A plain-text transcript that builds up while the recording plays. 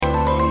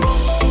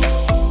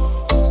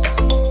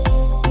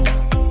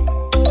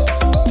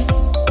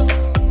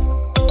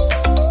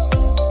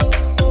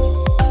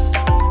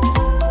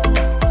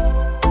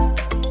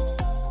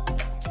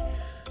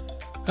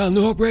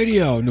New Hope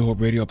Radio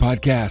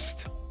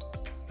podcast.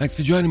 Thanks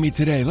for joining me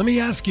today. Let me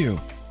ask you,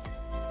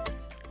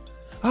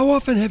 how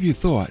often have you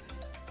thought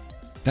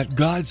that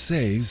God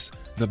saves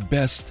the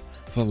best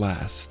for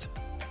last?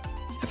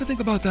 Ever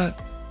think about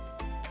that?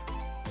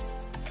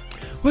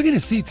 We're going to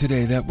see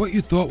today that what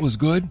you thought was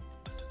good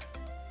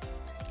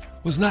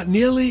was not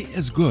nearly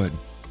as good.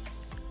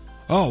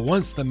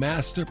 Once the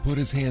master put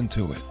his hand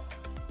to it.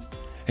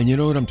 And you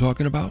know what I'm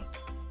talking about?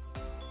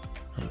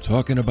 I'm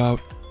talking about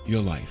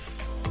your life.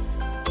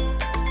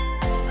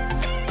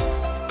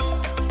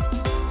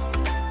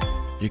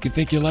 You can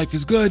think your life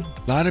is good.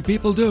 A lot of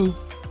people do.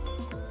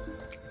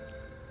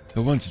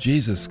 But once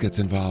Jesus gets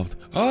involved,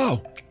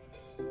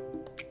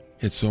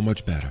 it's so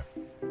much better.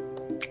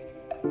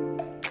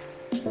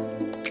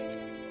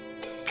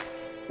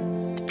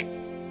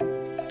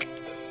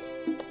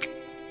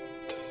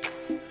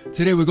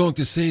 Today we're going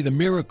to see the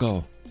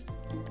miracle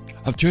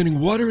of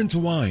turning water into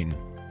wine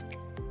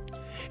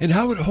and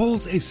how it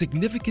holds a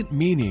significant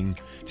meaning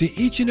to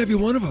each and every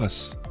one of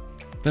us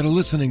that are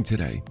listening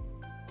today.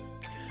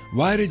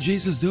 Why did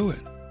Jesus do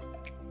it?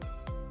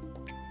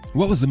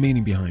 What was the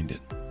meaning behind it?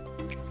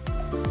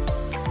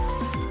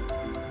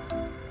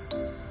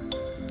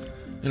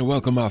 And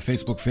welcome our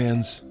Facebook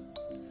fans,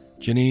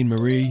 Janine,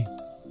 Marie,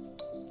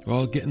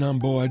 all getting on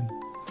board.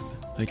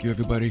 Thank you,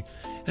 everybody.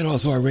 And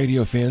also our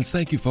radio fans.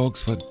 Thank you,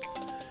 folks, for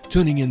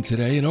tuning in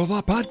today. And all of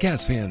our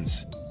podcast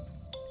fans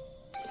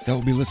that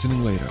will be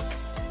listening later.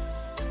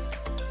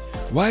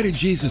 Why did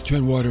Jesus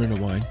turn water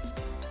into wine?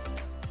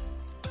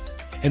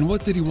 And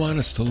what did he want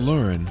us to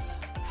learn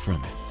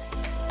from it?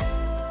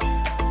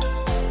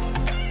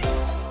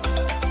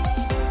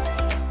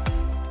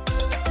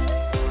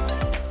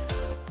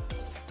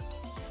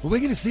 Well, we're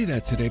going to see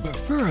that today. But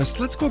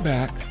first, let's go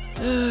back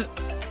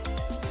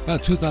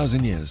about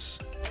 2,000 years.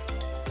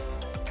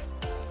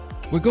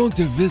 We're going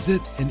to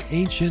visit an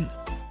ancient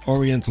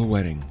Oriental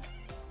wedding.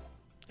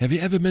 Have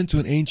you ever been to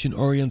an ancient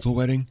Oriental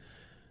wedding?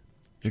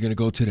 You're going to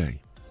go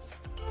today.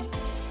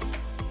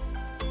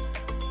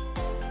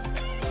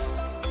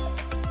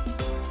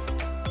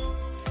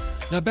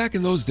 Now, back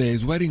in those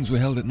days, weddings were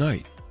held at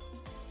night.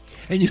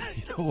 And you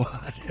know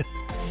what?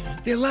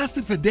 They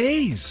lasted for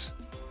days.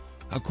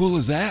 How cool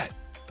is that?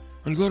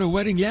 Want to go to a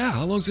wedding? Yeah.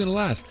 How long's it going to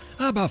last?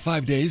 About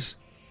 5 days.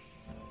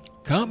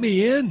 Count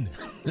me in.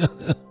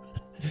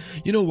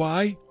 You know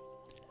why?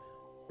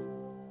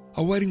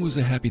 A wedding was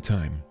a happy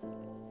time.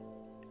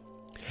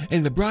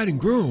 And the bride and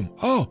groom,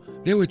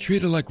 they were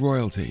treated like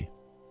royalty.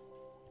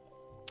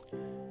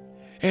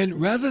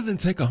 And rather than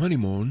take a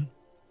honeymoon,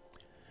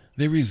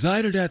 they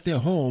resided at their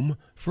home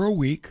for a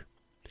week,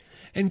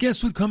 and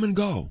guests would come and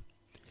go.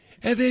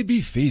 And they'd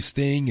be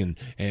feasting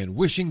and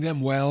wishing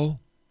them well.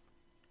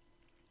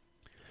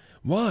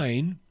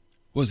 Wine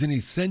was an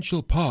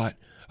essential part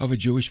of a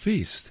Jewish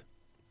feast.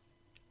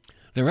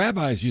 The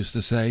rabbis used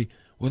to say,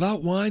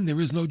 without wine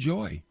there is no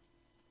joy.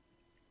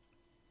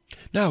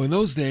 Now, in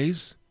those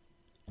days,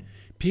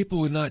 people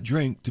would not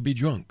drink to be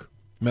drunk.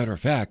 Matter of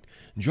fact,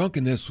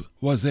 drunkenness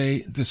was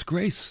a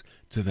disgrace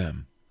to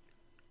them.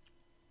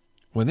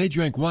 When they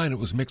drank wine, it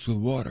was mixed with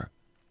water.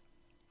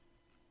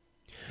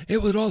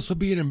 It would also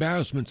be an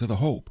embarrassment to the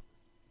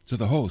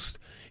host.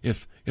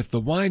 If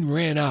the wine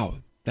ran out,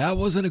 that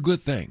wasn't a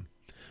good thing.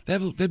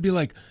 That'd be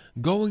like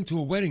going to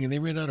a wedding and they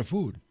ran out of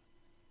food.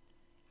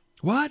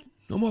 What?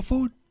 No more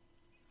food?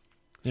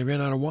 They ran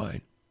out of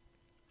wine.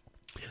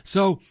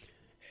 So,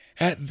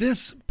 at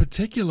this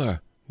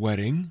particular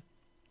wedding,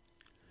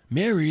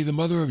 Mary, the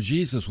mother of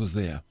Jesus, was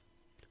there.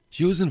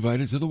 She was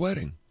invited to the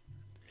wedding.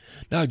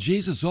 Now,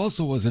 Jesus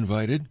also was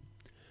invited,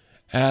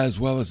 as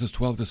well as his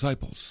 12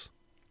 disciples.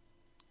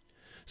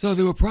 So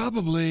they were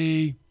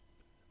probably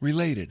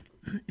related.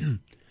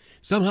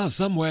 Somehow,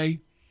 some way,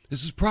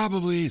 this is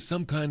probably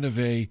some kind of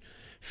a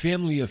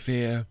family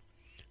affair,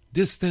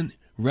 distant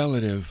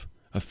relative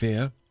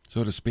affair,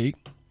 so to speak.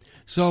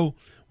 So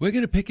we're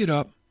going to pick it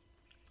up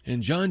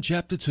in John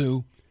chapter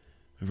 2,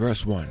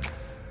 verse 1.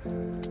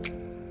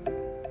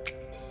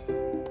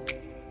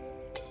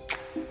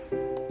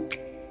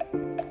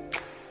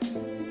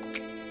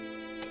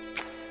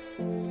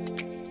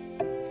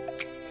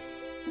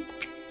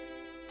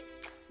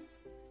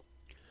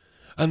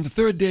 On the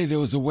third day, there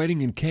was a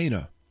wedding in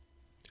Cana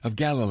of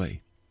Galilee,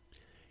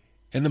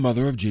 and the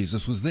mother of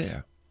Jesus was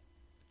there.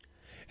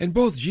 And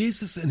both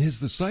Jesus and his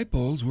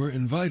disciples were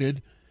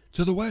invited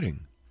to the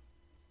wedding.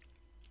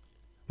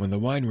 When the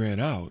wine ran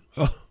out,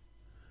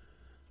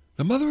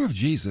 the mother of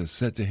Jesus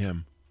said to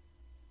him,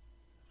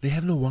 "They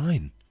have no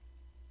wine."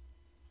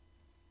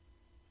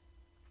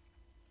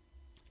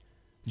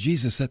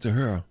 Jesus said to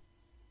her,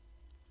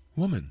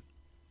 "Woman,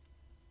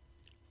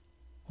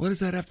 what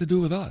does that have to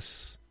do with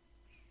us?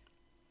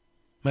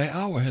 My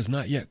hour has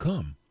not yet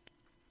come."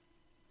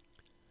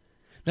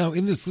 Now,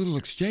 in this little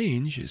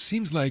exchange, it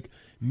seems like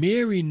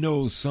Mary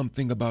knows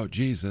something about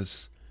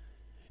Jesus,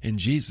 and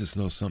Jesus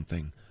knows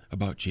something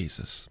about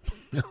Jesus.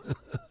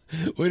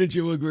 Wouldn't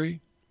you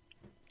agree?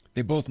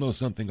 They both know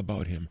something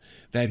about him,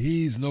 that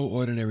he's no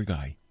ordinary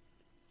guy.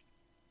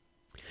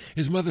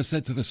 His mother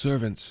said to the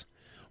servants,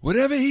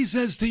 Whatever he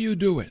says to you,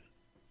 do it.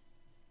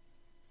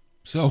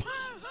 So,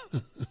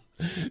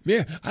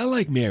 I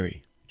like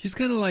Mary. She's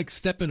kind of like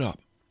stepping up,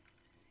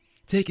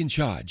 taking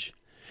charge.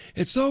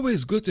 It's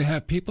always good to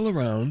have people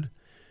around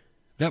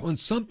that when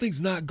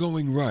something's not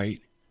going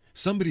right,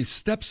 somebody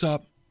steps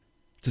up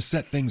to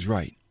set things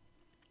right.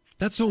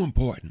 That's so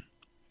important.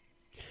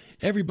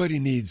 Everybody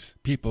needs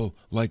people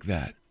like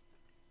that.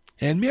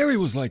 And Mary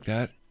was like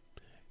that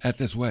at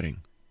this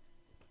wedding.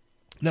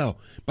 Now,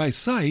 by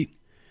sight,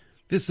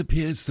 this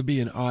appears to be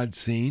an odd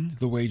scene,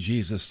 the way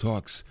Jesus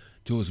talks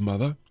to his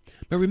mother.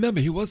 But remember,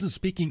 he wasn't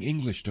speaking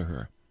English to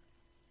her.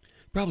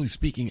 Probably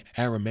speaking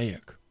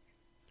Aramaic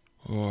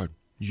or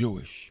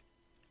Jewish.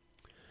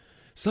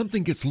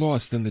 Something gets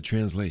lost in the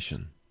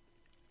translation.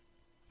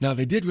 Now,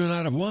 they did run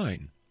out of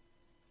wine.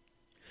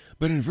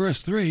 But in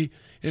verse 3,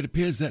 it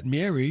appears that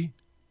Mary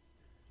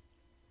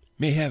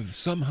may have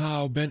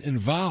somehow been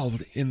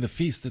involved in the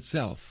feast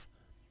itself.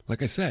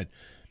 Like I said,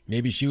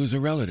 maybe she was a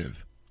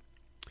relative.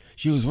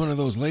 She was one of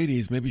those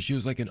ladies, maybe she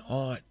was like an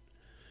aunt,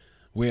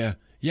 where,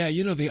 yeah,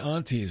 you know the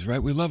aunties,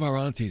 right? We love our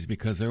aunties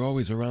because they're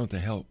always around to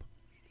help.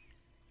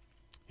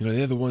 You know,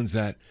 they're the ones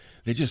that,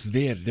 they're just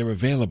there, they're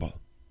available.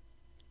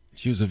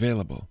 She was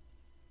available.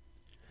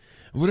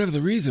 And whatever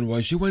the reason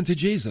was, she went to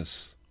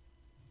Jesus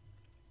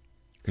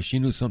because she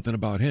knew something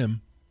about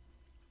him.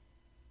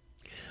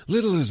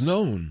 Little is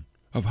known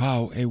of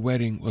how a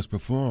wedding was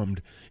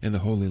performed in the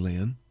Holy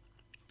Land.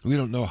 We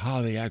don't know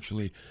how they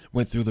actually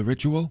went through the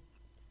ritual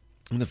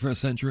in the first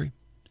century.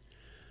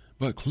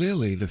 But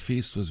clearly the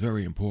feast was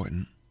very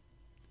important.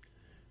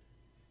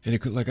 And it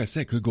could, like I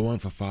said, could go on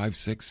for 5,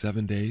 6,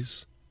 7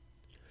 days.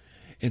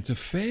 And to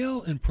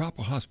fail in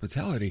proper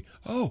hospitality,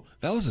 oh,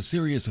 that was a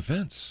serious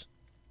offense.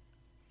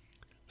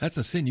 That's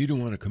a sin you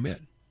don't want to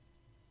commit.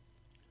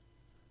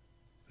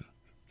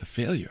 The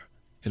failure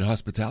in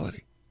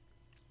hospitality.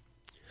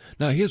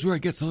 Now, here's where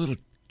it gets a little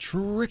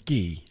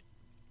tricky.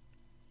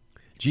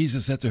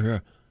 Jesus said to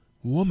her,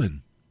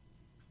 "Woman,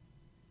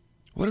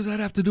 what does that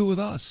have to do with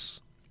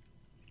us?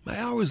 My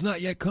hour is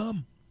not yet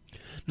come."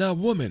 Now,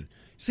 woman,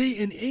 see,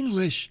 in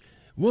English,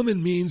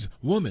 woman means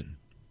woman.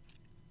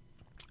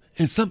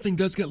 And something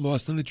does get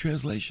lost in the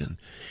translation.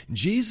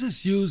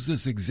 Jesus used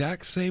this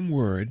exact same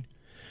word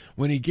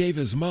when he gave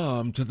his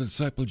mom to the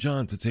disciple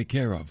John to take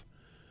care of,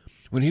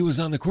 when he was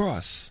on the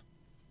cross.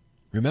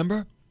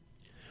 Remember?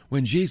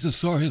 When Jesus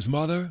saw his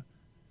mother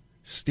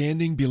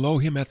standing below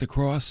him at the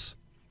cross,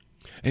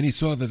 and he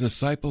saw the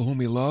disciple whom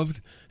he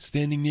loved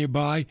standing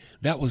nearby,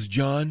 that was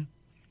John.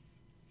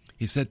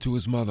 He said to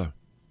his mother,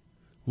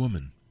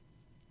 "Woman,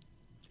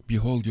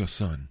 behold your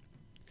son."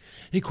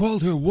 He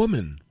called her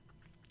woman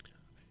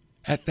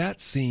at that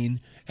scene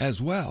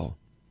as well.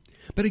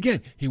 But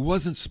again, he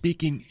wasn't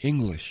speaking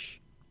English.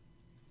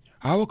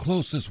 Our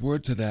closest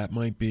word to that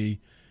might be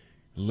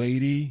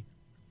lady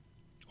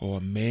or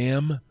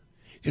ma'am.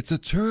 It's a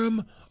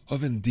term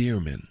of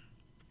endearment.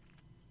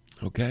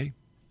 Okay?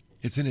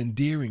 It's an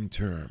endearing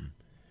term.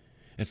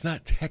 It's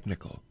not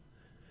technical.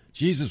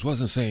 Jesus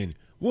wasn't saying,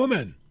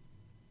 "Woman,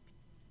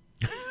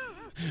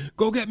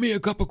 go get me a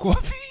cup of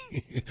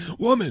coffee."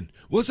 "Woman,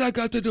 what's that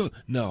got to do?"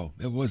 No,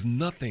 it was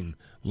nothing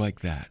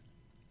like that.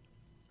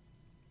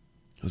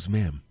 It was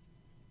ma'am.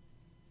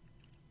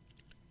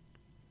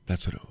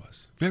 That's what it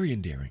was. Very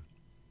endearing.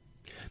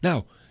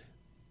 Now,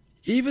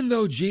 even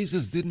though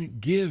Jesus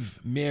didn't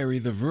give Mary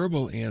the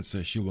verbal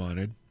answer she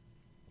wanted,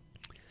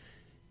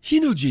 she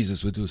knew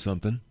Jesus would do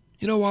something.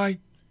 You know why?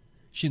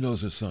 She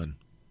knows her son.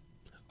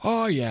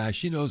 Oh, yeah,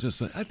 she knows her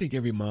son. I think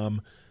every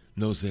mom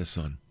knows their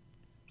son.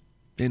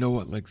 They know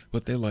what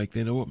they like.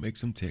 They know what makes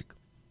them tick.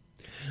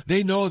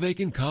 They know they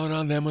can count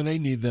on them when they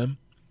need them.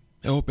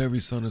 I hope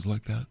every son is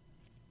like that.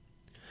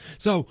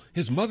 So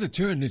his mother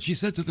turned and she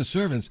said to the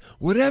servants,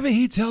 "Whatever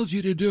he tells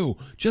you to do,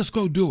 just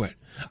go do it.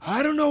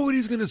 I don't know what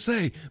he's going to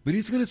say, but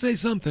he's going to say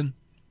something.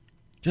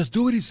 Just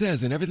do what he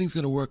says and everything's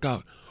going to work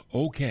out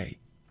okay."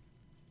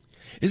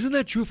 Isn't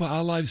that true for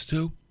our lives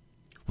too?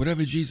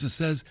 Whatever Jesus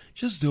says,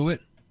 just do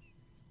it.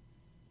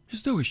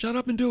 Just do it. Shut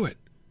up and do it.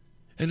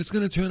 And it's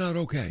going to turn out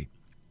okay.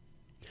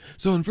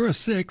 So in verse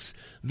 6,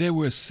 there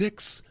were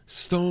 6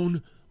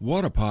 stone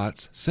water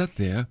pots set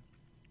there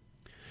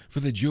for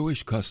the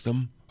Jewish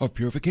custom of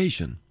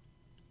purification,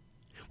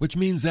 which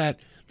means that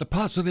the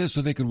pots are there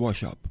so they could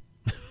wash up,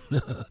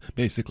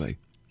 basically.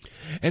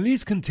 And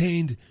these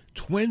contained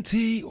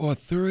 20 or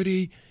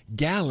 30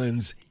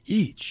 gallons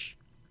each.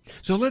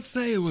 So let's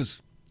say it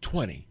was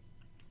 20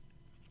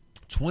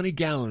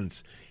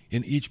 gallons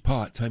in each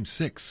pot times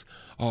 6,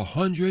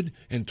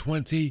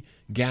 120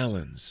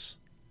 gallons.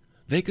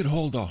 They could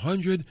hold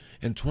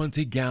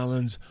 120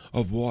 gallons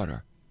of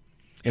water.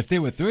 If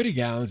there were 30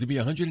 gallons, it'd be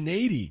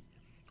 180.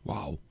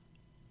 Wow.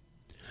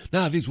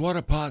 Now, these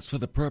water pots were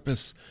for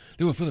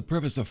the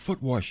purpose of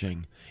foot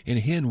washing and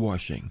hand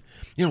washing.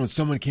 You know, when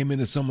someone came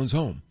into someone's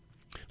home,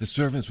 the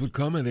servants would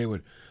come and they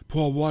would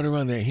pour water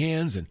on their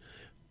hands and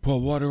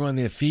pour water on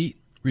their feet,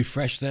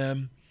 refresh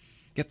them,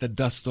 get the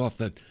dust off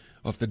the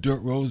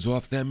dirt roads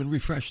off them and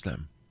refresh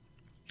them.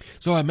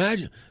 So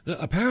imagine,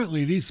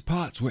 apparently these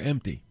pots were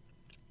empty.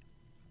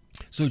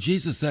 So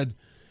Jesus said,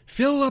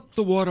 fill up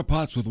the water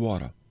pots with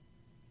water.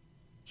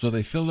 So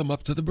they filled them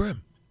up to the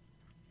brim.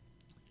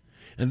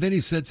 And then he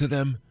said to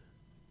them,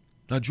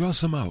 now draw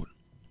some out.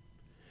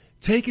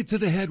 Take it to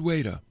the head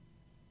waiter,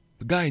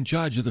 the guy in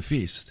charge of the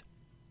feast.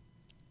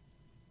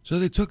 So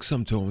they took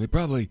some to him. They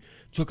probably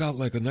took out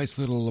like a nice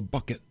little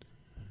bucket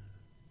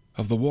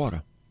of the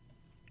water.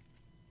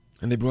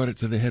 And they brought it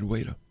to the head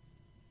waiter.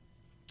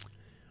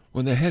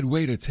 When the head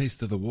waiter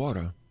tasted the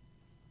water,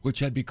 which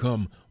had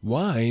become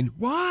wine,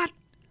 what?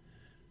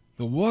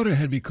 The water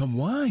had become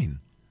wine.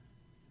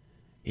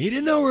 He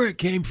didn't know where it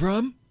came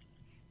from.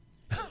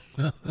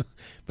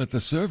 But the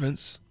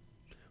servants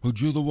who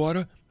drew the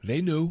water,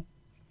 they knew.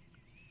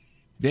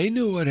 They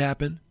knew what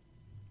happened.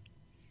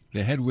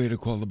 The head waiter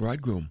called the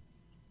bridegroom.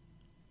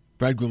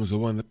 Bridegroom was the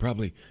one that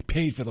probably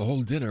paid for the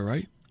whole dinner,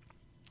 right?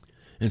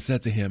 And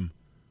said to him,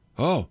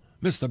 oh,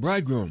 Mr.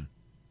 Bridegroom,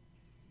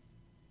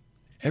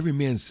 every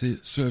man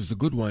serves the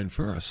good wine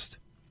first.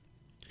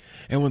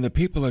 And when the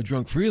people are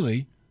drunk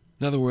freely,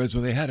 in other words,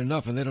 when they had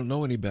enough and they don't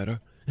know any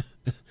better,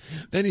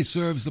 then he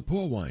serves the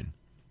poor wine.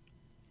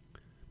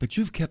 But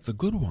you've kept the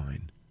good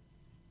wine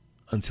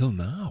until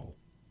now.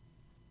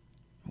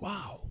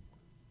 Wow.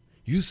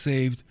 You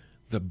saved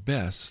the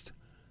best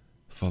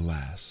for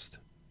last.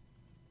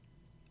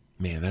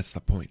 Man, that's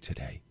the point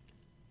today.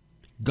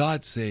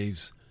 God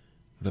saves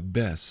the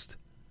best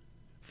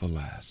for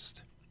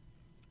last.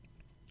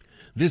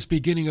 This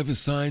beginning of his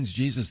signs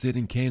Jesus did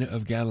in Cana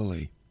of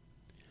Galilee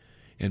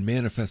and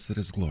manifested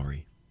his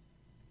glory.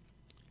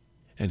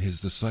 And his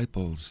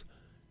disciples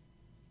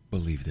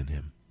believed in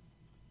him.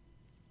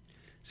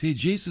 See,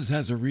 Jesus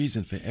has a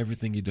reason for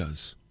everything he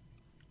does.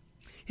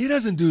 He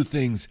doesn't do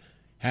things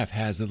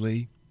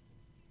haphazardly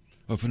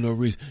or for no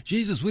reason.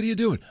 Jesus, what are you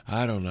doing?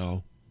 I don't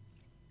know.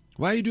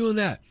 Why are you doing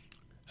that?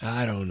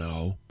 I don't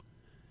know.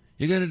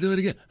 You got to do it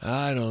again?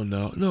 I don't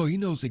know. No, he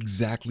knows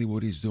exactly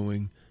what he's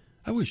doing.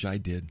 I wish I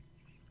did.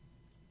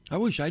 I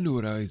wish I knew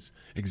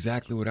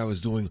exactly what I was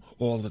doing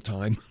all the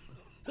time.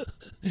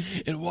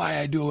 And why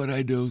I do what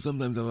I do.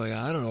 Sometimes I'm like,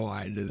 I don't know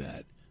why I did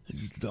that. It's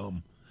just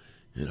dumb,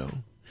 you know.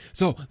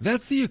 So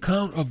that's the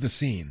account of the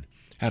scene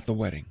at the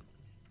wedding.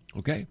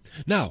 Okay?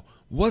 Now,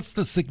 what's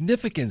the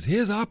significance?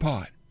 Here's our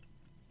part.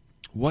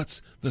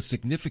 What's the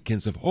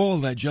significance of all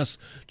that just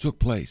took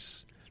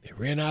place? They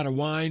ran out of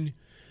wine.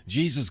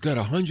 Jesus got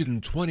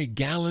 120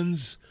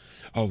 gallons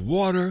of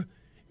water.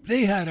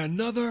 They had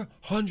another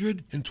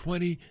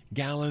 120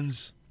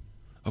 gallons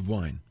of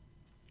wine.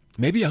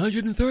 Maybe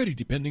 130,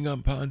 depending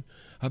upon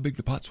how big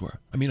the pots were.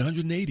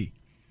 180.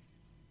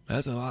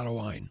 That's a lot of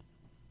wine.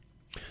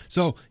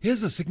 So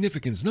here's the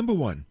significance. Number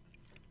one,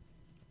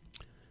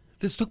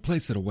 this took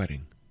place at a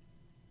wedding.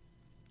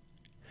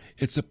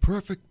 It's a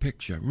perfect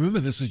picture. Remember,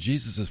 this is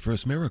Jesus'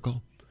 first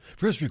miracle.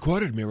 First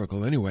recorded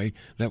miracle, anyway,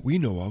 that we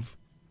know of.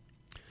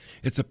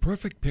 It's a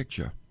perfect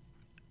picture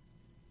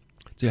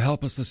to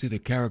help us to see the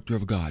character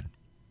of God.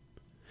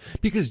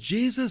 Because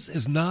Jesus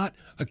is not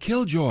a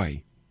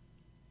killjoy.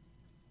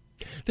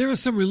 There are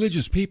some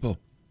religious people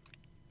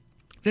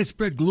that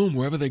spread gloom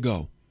wherever they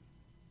go.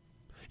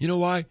 You know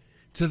why?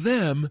 To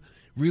them,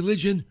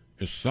 religion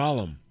is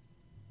solemn.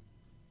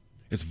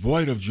 It's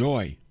void of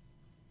joy.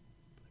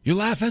 You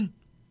laughing?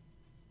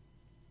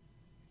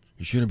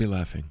 You shouldn't be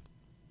laughing.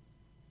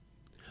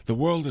 The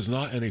world is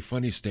not in a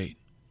funny state.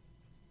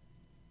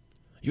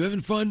 You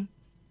having fun?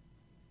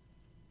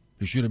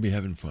 You shouldn't be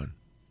having fun.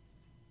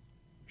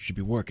 You should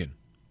be working.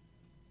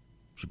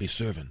 You should be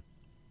serving.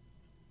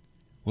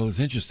 Well, it's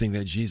interesting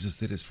that Jesus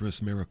did his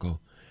first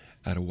miracle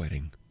at a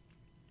wedding.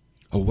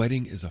 A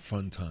wedding is a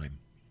fun time.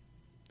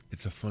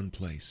 It's a fun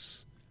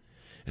place.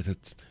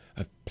 It's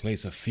a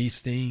place of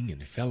feasting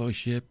and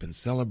fellowship and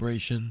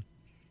celebration.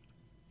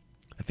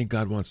 I think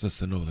God wants us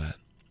to know that.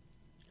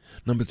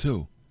 Number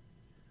two,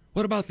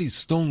 what about these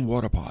stone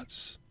water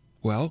pots?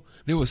 Well,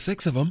 there were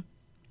 6 of them.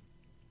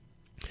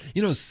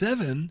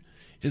 7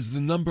 is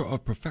the number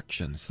of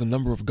perfection. It's the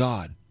number of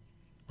God,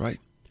 right?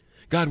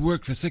 God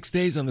worked for 6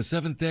 days. On the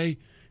 7th day,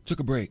 took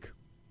a break.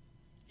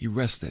 He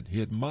rested.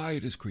 He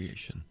admired his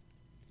creation.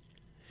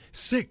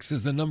 6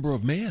 is the number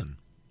of man.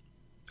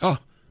 Oh,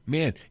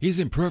 man, he's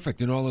imperfect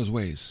in all his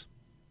ways.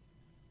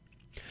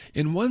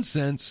 In one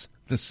sense,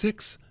 the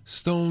 6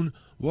 stone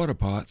water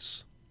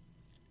pots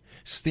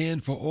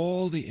stand for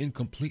all the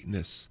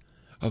incompleteness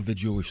of the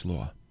Jewish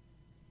law.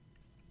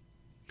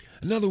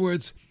 In other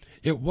words,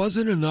 it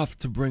wasn't enough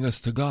to bring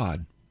us to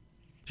God,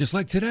 just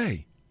like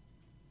today.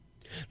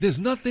 There's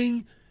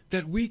nothing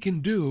that we can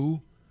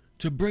do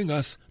to bring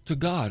us to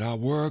God. Our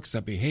works,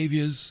 our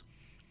behaviors,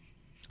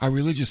 our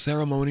religious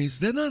ceremonies,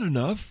 they're not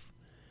enough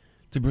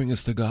to bring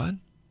us to God.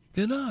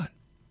 They're not.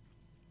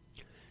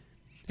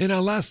 In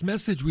our last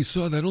message, we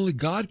saw that only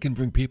God can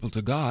bring people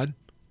to God.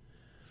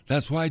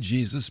 That's why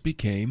Jesus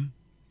became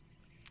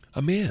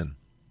a man,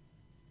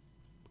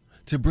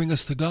 to bring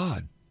us to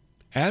God.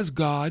 As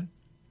God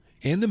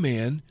and a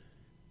man,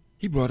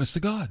 he brought us to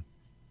God.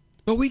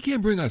 But we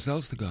can't bring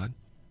ourselves to God.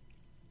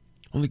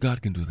 Only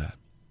God can do that.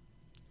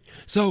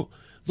 So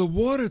the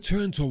water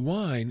turned to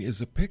wine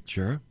is a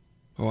picture,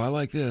 Oh, I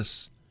like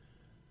this.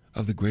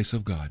 Of the grace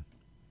of God.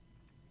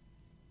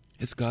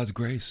 It's God's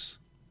grace.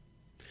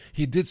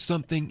 He did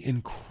something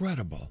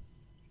incredible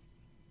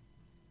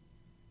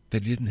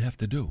that he didn't have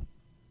to do.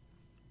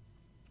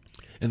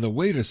 And the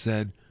waiter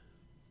said,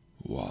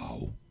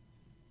 wow,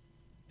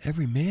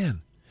 every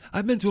man.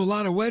 I've been to a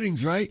lot of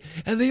weddings, right?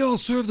 And they all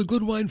serve the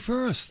good wine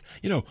first.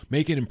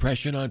 Make an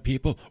impression on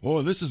people.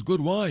 Oh, this is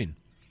good wine.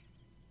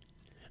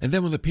 And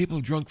then when the people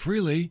have drunk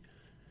freely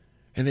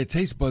and their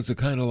taste buds are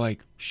kind of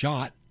like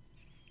shot,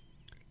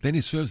 then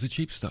he serves the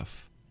cheap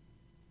stuff.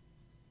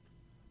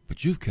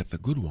 But you've kept the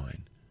good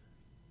wine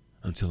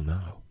until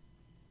now.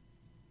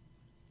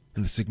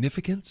 And the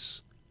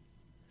significance?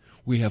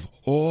 We have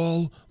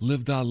all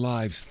lived our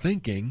lives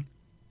thinking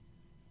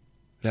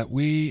that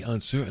we,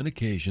 on certain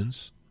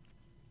occasions,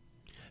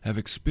 have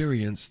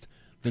experienced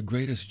the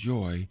greatest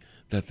joy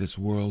that this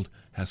world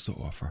has to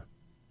offer.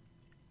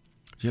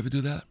 Did you ever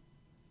do that?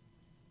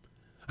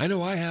 I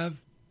know I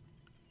have.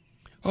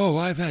 Oh,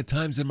 I've had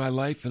times in my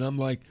life and I'm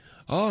like,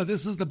 oh,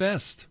 this is the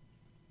best.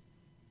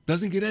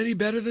 Doesn't get any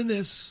better than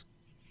this.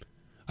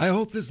 I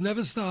hope this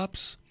never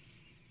stops.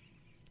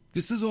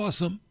 This is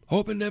awesome.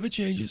 Hope it never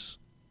changes.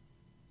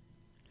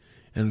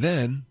 And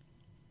then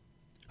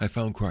I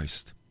found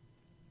Christ.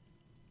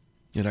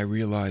 And I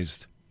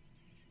realized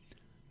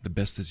the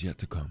best is yet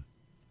to come.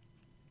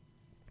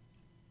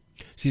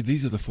 See,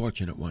 these are the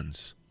fortunate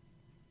ones.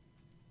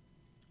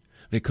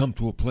 They come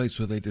to a place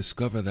where they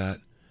discover that,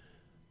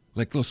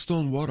 like those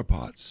stone water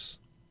pots,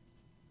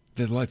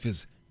 their life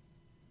is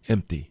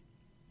empty,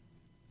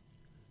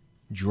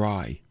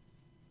 dry,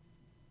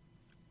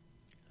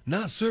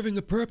 not serving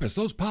a purpose.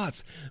 Those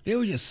pots, they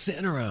were just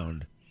sitting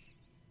around.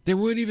 They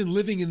weren't even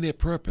living in their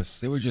purpose.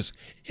 They were just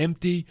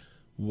empty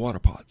water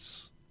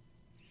pots.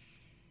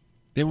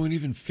 They weren't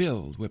even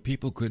filled where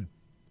people could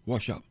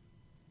wash up.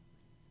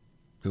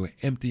 They were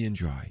empty and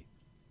dry.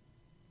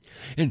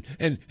 And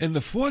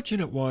the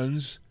fortunate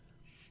ones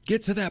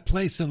get to that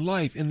place in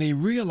life and they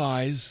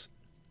realize,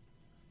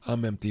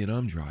 I'm empty and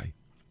I'm dry.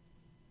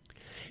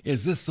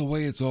 Is this the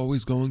way it's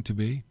always going to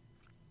be?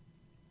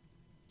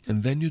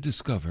 And then you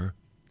discover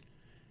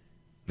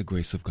the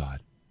grace of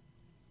God.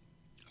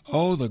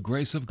 Oh, the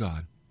grace of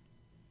God.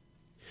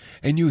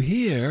 And you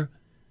hear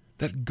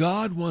that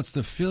God wants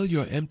to fill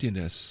your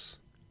emptiness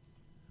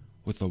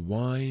with the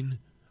wine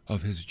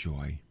of his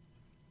joy.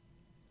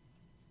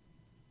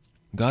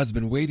 God's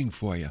been waiting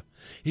for you.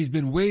 He's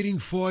been waiting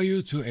for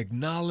you to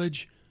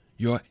acknowledge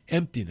your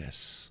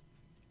emptiness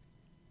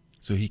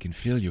so he can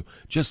fill you,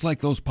 just like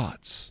those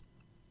pots.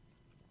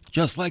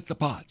 Just like the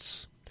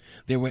pots.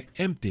 They were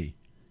empty,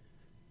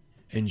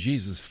 and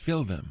Jesus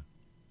filled them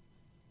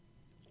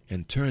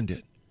and turned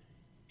it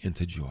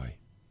into joy.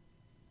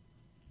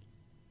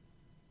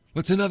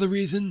 What's another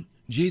reason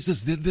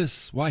Jesus did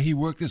this, why he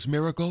worked this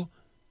miracle?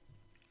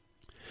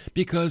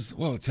 Because,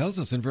 well, it tells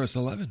us in verse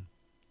 11,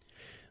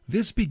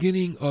 this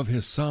beginning of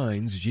his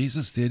signs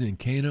Jesus did in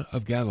Cana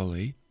of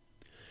Galilee,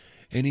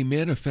 and he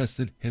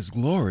manifested his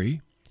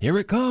glory. Here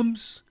it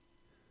comes.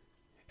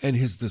 And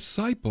his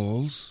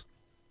disciples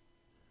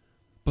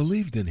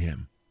believed in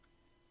him.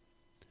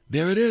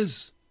 There it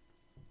is.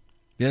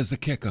 There's the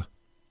kicker.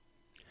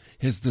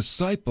 His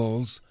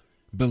disciples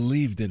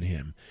believed in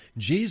him.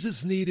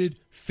 Jesus needed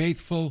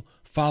faithful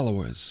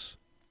followers.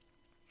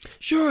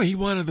 Sure, he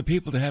wanted the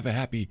people to have a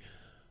happy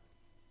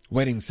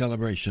wedding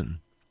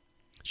celebration.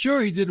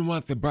 Sure, he didn't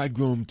want the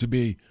bridegroom to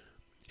be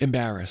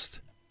embarrassed.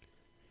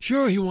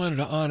 Sure, he wanted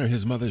to honor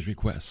his mother's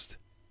request.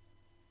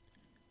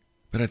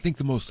 But I think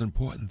the most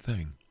important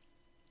thing,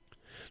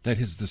 that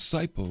his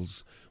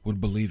disciples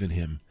would believe in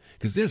him.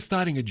 Because they're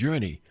starting a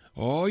journey.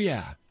 Oh,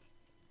 yeah.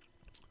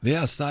 They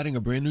are starting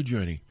a brand new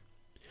journey.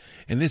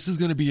 And this is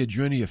going to be a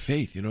journey of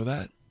faith, you know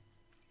that?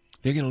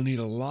 They're going to need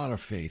a lot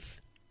of faith.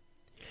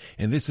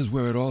 And this is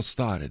where it all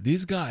started.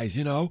 These guys,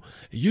 you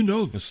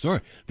know the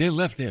story. They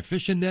left their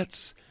fishing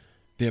nets,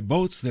 their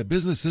boats, their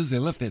businesses. They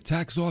left their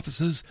tax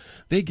offices.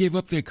 They gave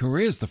up their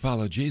careers to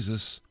follow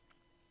Jesus.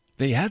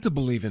 They had to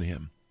believe in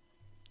him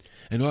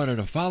in order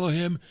to follow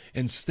him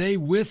and stay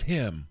with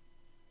him.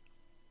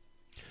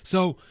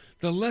 So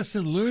the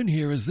lesson learned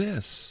here is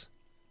this.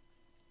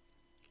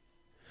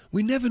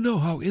 We never know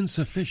how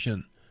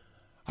insufficient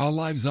our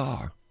lives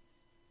are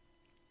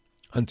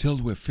until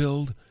we're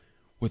filled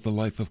with the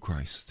life of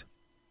Christ.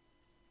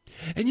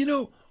 And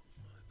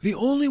the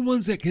only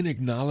ones that can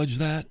acknowledge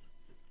that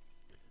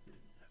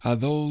are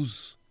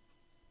those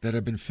that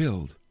have been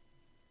filled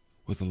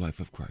with the life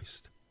of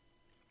Christ.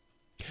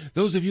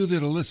 Those of you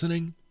that are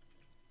listening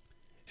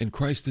and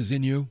Christ is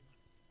in you,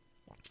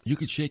 you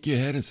could shake your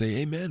head and say,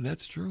 amen,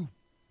 that's true.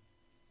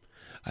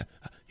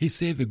 He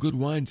saved the good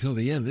wine till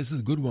the end. This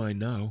is good wine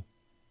now.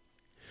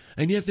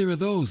 And yet there are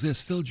those, they're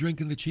still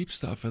drinking the cheap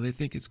stuff and they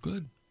think it's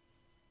good.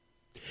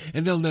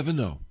 And they'll never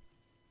know.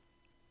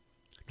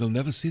 They'll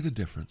never see the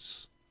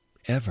difference,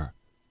 ever,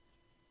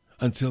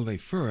 until they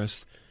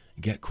first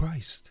get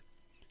Christ.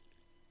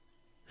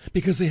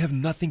 Because they have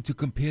nothing to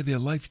compare their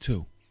life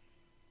to.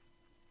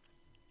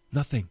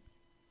 Nothing.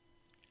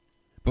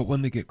 But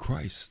when they get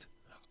Christ,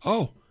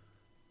 oh,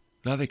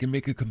 Now they can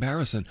make a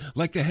comparison.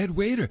 Like the head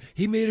waiter,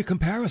 he made a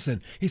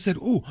comparison. He said,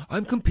 "Ooh,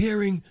 I'm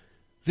comparing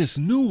this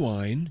new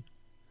wine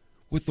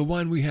with the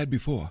wine we had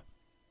before.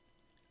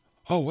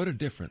 Oh, what a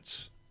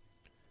difference.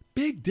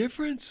 Big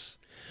difference.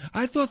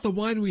 I thought the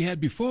wine we had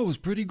before was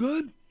pretty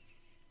good.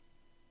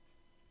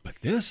 But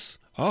this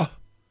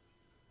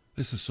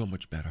is so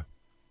much better."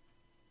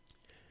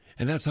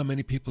 And that's how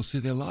many people see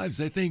their lives.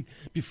 They think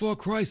before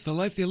Christ, the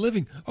life they're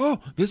living,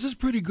 oh, this is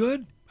pretty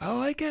good. I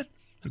like it.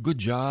 A good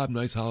job,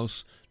 nice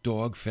house,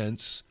 dog,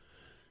 fence,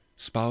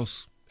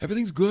 spouse.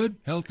 Everything's good,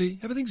 healthy.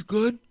 Everything's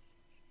good.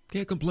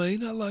 Can't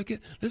complain. I like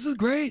it. This is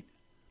great.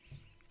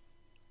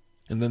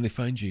 And then they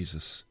find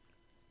Jesus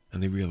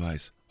and they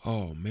realize,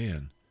 oh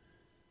man,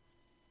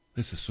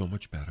 this is so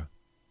much better.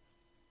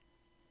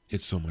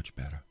 It's so much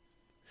better.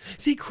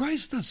 See,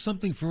 Christ does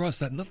something for us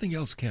that nothing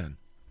else can.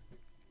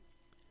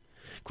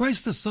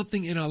 Christ does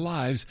something in our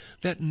lives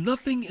that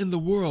nothing in the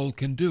world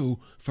can do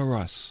for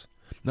us.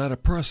 Not a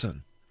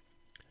person,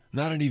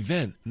 not an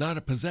event, not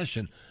a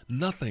possession,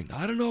 nothing.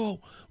 I don't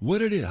know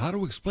what it is, how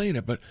to explain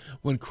it, but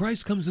when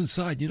Christ comes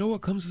inside, you know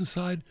what comes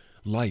inside?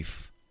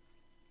 Life.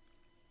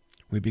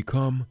 We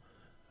become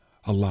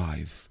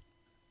alive.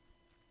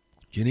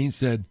 Janine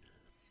said,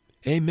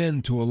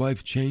 amen to a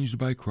life changed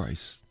by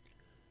Christ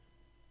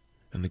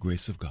and the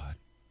grace of God.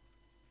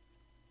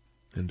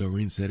 And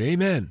Doreen said,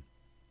 amen.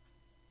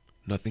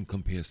 Nothing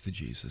compares to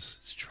Jesus.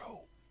 It's true.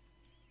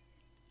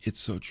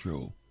 It's so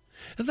true.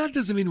 And that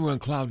doesn't mean we're on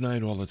cloud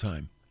nine all the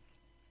time.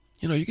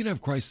 You know, you can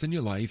have Christ in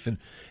your life, and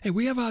hey,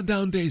 we have our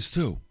down days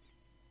too.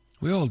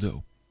 We all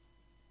do.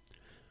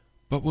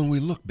 But when we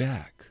look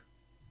back,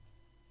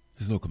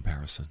 there's no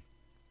comparison.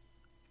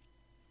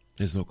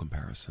 There's no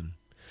comparison.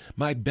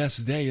 My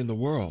best day in the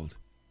world,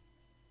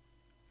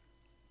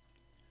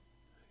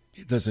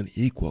 it doesn't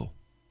equal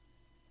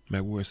my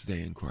worst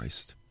day in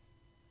Christ.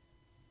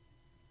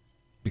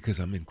 Because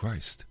I'm in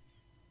Christ.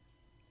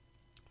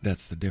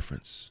 That's the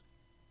difference.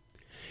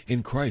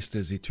 In Christ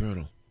is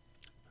eternal.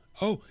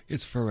 Oh,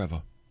 it's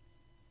forever.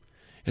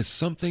 It's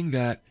something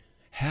that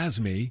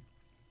has me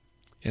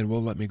and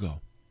won't let me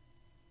go.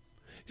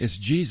 It's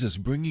Jesus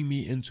bringing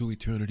me into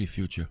eternity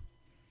future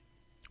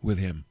with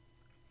him.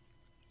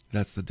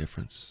 That's the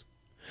difference.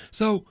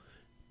 So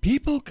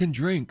people can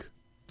drink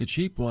the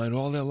cheap wine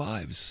all their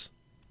lives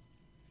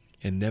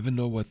and never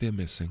know what they're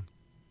missing.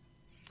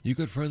 You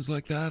got friends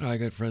like that? I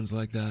got friends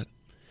like that.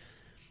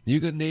 You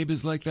got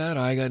neighbors like that?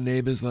 I got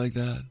neighbors like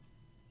that.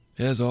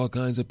 There's all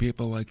kinds of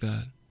people like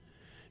that.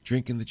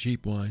 Drinking the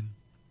cheap wine.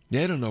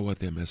 They don't know what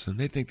they're missing.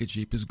 They think the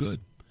cheap is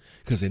good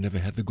because they never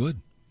had the good.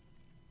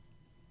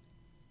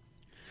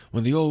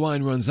 When the old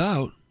wine runs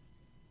out,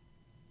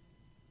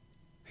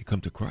 they come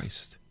to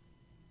Christ.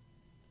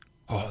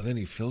 Oh, then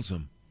he fills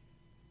them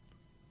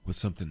with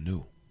something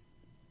new.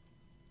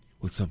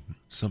 With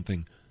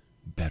something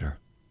better.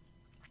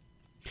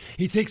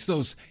 He takes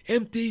those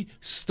empty,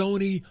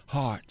 stony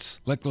hearts,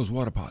 like those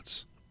water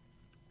pots.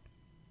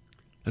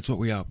 That's what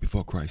we are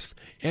before Christ.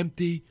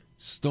 Empty,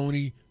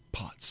 stony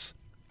pots.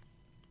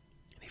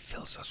 And he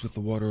fills us with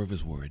the water of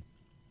his word.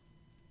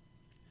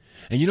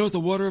 And you know what the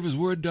water of his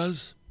word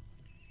does?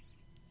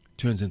 It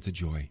turns into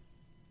joy.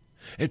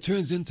 It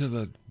turns into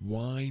the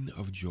wine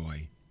of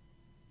joy.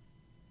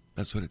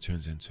 That's what it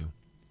turns into.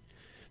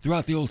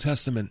 Throughout the Old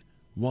Testament,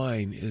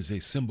 wine is a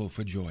symbol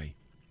for joy.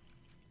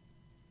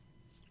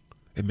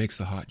 It makes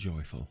the heart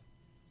joyful.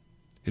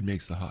 It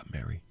makes the heart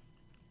merry.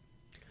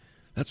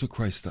 That's what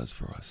Christ does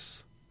for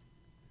us.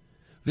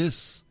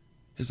 This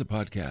is a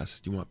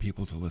podcast you want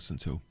people to listen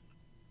to.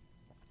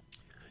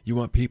 You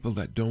want people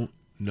that don't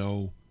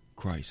know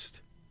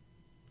Christ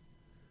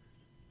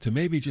to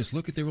maybe just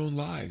look at their own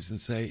lives and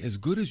say, as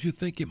good as you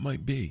think it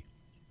might be,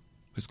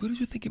 as good as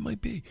you think it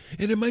might be,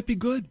 and it might be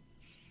good.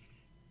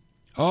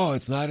 Oh,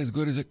 it's not as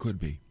good as it could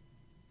be.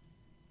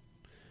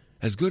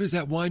 As good as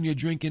that wine you're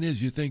drinking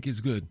is, you think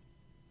is good.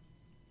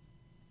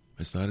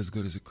 It's not as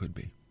good as it could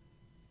be.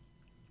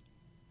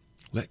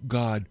 Let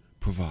God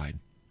provide.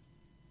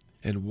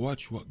 And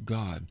watch what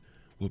God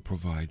will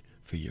provide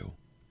for you.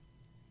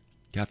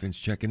 Catherine's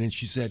checking in.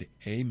 She said,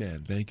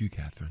 amen. Thank you,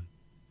 Catherine.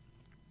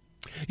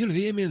 You know,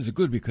 the amens are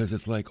good because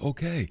it's like,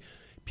 okay,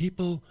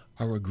 people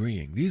are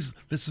agreeing.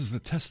 This is the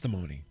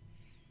testimony.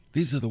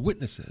 These are the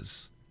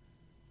witnesses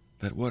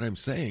that what I'm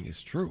saying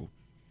is true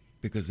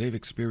because they've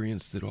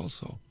experienced it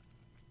also.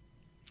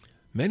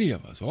 Many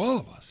of us, all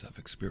of us have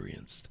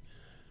experienced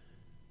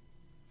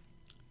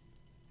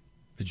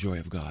the joy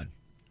of God.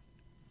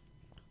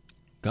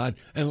 God,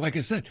 and like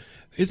I said,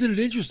 isn't it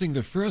interesting?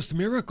 The first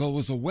miracle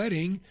was a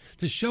wedding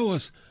to show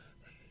us,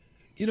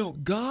 you know,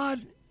 God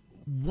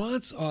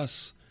wants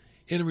us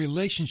in a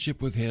relationship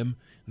with him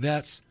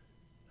that's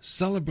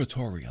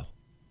celebratorial.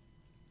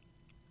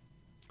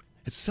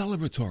 It's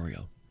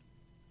celebratorial.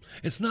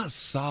 It's not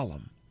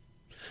solemn.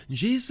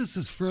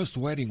 Jesus' first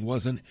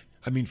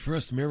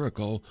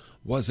miracle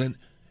wasn't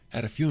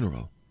at a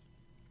funeral.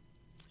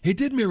 He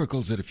did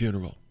miracles at a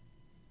funeral.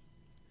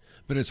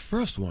 But his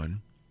first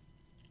one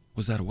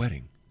was at a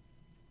wedding.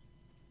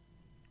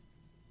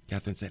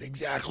 Catherine said,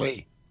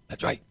 exactly.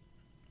 That's right.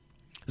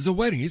 It's a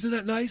wedding. Isn't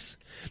that nice?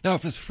 Now,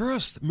 if his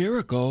first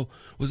miracle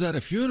was at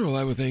a funeral,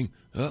 I would think,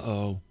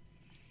 uh-oh,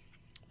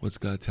 what's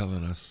God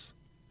telling us?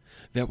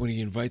 That when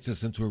he invites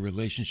us into a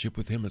relationship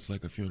with him, it's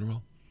like a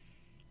funeral?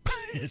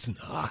 It's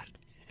not.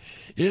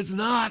 It's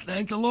not,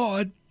 thank the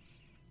Lord.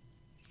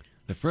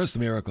 The first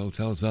miracle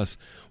tells us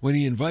when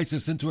he invites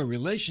us into a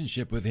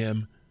relationship with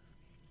him,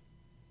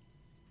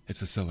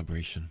 it's a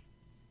celebration.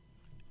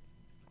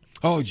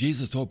 Oh,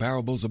 Jesus told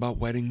parables about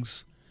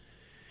weddings.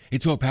 He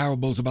told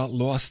parables about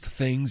lost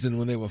things, and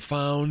when they were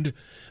found,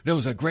 there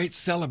was a great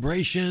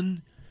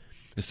celebration.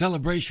 A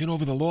celebration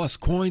over the lost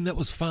coin that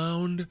was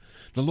found,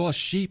 the lost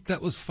sheep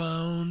that was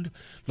found,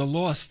 the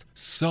lost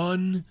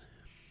son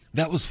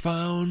that was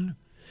found.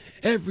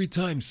 Every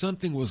time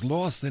something was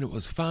lost and it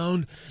was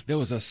found, there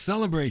was a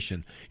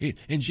celebration.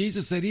 And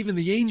Jesus said, even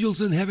the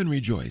angels in heaven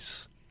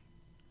rejoice.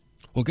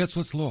 Well, guess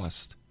what's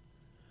lost?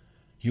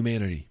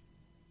 Humanity.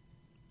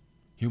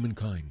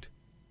 Humankind.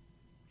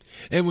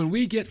 And when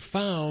we get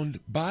found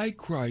by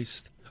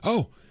Christ,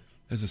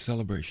 there's a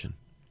celebration.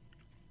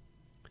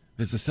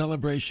 There's a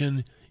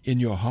celebration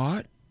in your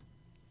heart,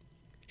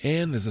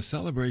 and there's a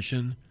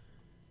celebration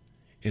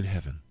in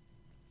heaven.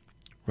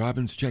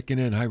 Robin's checking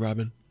in. Hi,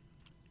 Robin.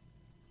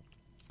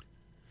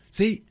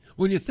 See,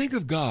 when you think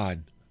of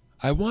God,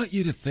 I want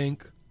you to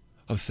think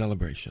of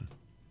celebration.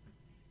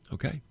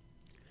 Okay?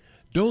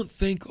 Don't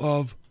think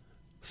of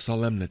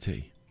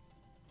solemnity.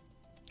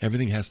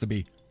 Everything has to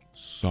be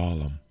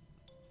solemn.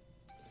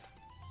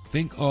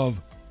 Think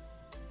of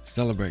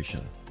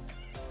celebration.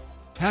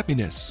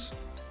 Happiness.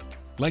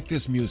 Like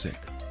this music.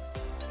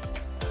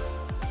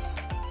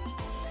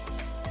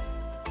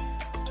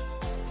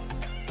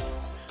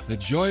 The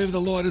joy of the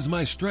Lord is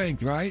my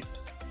strength, right?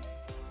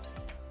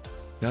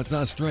 That's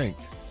not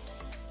strength.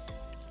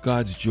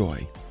 God's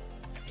joy.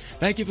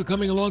 Thank you for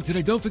coming along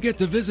today. Don't forget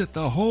to visit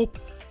the Hope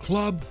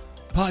Club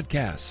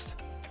podcast.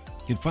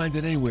 You can find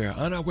it anywhere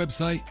on our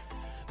website,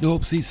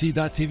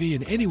 newhopecc.tv,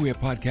 and anywhere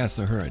podcasts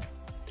are heard.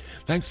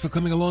 Thanks for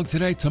coming along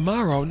today.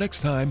 Tomorrow,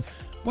 next time,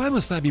 why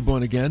must I be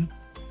born again?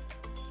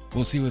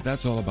 We'll see what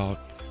that's all about.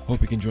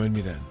 Hope you can join me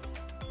then.